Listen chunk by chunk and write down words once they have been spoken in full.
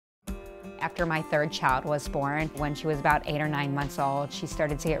After my third child was born, when she was about 8 or 9 months old, she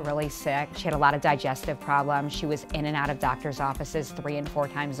started to get really sick. She had a lot of digestive problems. She was in and out of doctor's offices 3 and 4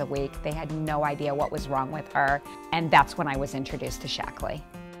 times a week. They had no idea what was wrong with her. And that's when I was introduced to Shaklee.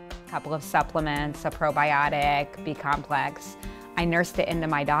 A couple of supplements, a probiotic, B-complex. I nursed it into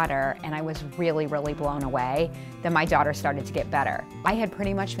my daughter, and I was really, really blown away that my daughter started to get better. I had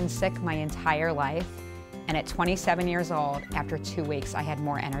pretty much been sick my entire life. And at 27 years old, after 2 weeks, I had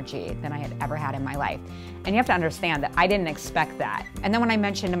more energy than I had ever had in my life. And you have to understand that I didn't expect that. And then when I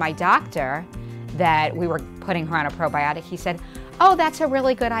mentioned to my doctor that we were putting her on a probiotic, he said, "Oh, that's a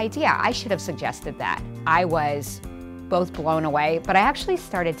really good idea. I should have suggested that." I was both blown away, but I actually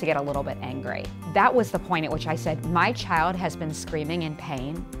started to get a little bit angry. That was the point at which I said, my child has been screaming in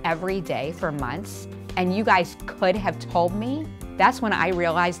pain every day for months, and you guys could have told me. That's when I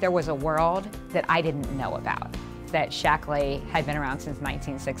realized there was a world that I didn't know about. That Shaklee had been around since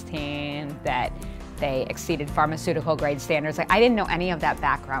 1916, that they exceeded pharmaceutical grade standards. Like, I didn't know any of that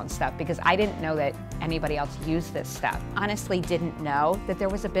background stuff because I didn't know that anybody else used this stuff. Honestly, didn't know that there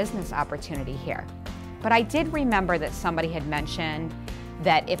was a business opportunity here. But I did remember that somebody had mentioned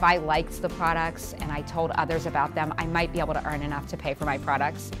that if I liked the products and I told others about them, I might be able to earn enough to pay for my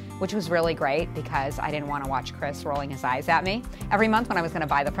products, which was really great because I didn't want to watch Chris rolling his eyes at me every month when I was going to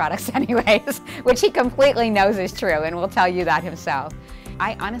buy the products anyways, which he completely knows is true and will tell you that himself.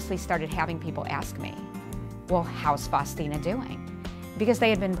 I honestly started having people ask me, well, how's Faustina doing? Because they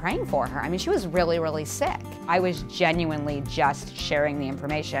had been praying for her. I mean, she was really, really sick. I was genuinely just sharing the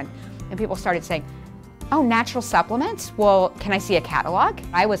information, and people started saying, "Oh, natural supplements? Well, can I see a catalog?"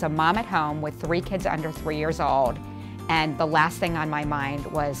 I was a mom at home with 3 kids under 3 years old, and the last thing on my mind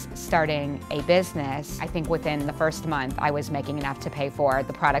was starting a business. I think within the first month, I was making enough to pay for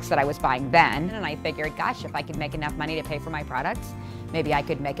the products that I was buying then. And I figured, gosh, if I could make enough money to pay for my products, maybe I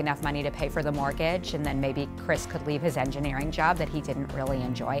could make enough money to pay for the mortgage, and then maybe Chris could leave his engineering job that he didn't really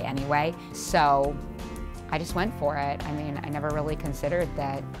enjoy anyway. So I just went for it. I mean, I never really considered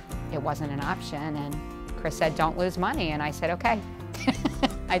that it wasn't an option, and Chris said, "Don't lose money," and I said, okay.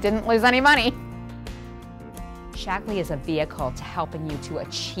 I didn't lose any money. Shaklee is a vehicle to helping you to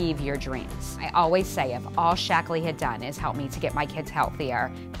achieve your dreams. I always say if all Shaklee had done is help me to get my kids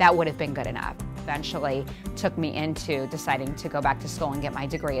healthier, that would have been good enough. Eventually took me into deciding to go back to school and get my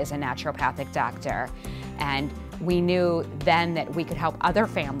degree as a naturopathic doctor. And we knew then that we could help other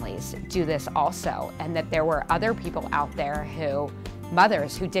families do this also, and that there were other people out there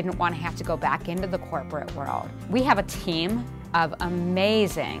mothers who didn't want to have to go back into the corporate world. We have a team of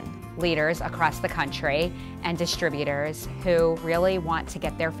amazing leaders across the country and distributors who really want to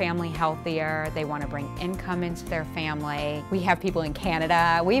get their family healthier. They want to bring income into their family. We have people in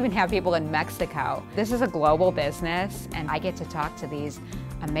Canada. We even have people in Mexico. This is a global business, and I get to talk to these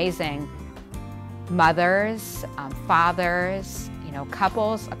amazing mothers, fathers,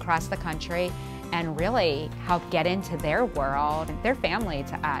 couples across the country, and really help get into their world, their family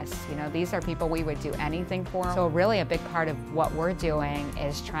to us. These are people we would do anything for. So really a big part of what we're doing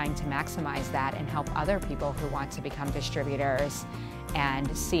is trying to maximize that and help other people who want to become distributors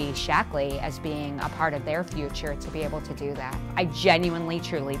and see Shaklee as being a part of their future to be able to do that. I genuinely,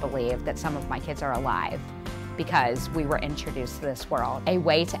 truly believe that some of my kids are alive because we were introduced to this world. A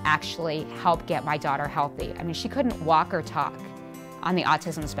way to actually help get my daughter healthy. I mean, she couldn't walk or talk on the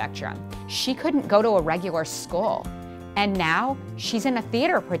autism spectrum. She couldn't go to a regular school. And now she's in a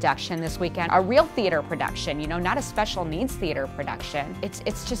theater production this weekend, a real theater production, not a special needs theater production.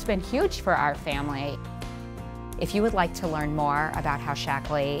 It's just been huge for our family. If you would like to learn more about how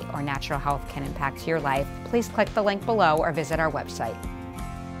Shaklee or natural health can impact your life, please click the link below or visit our website.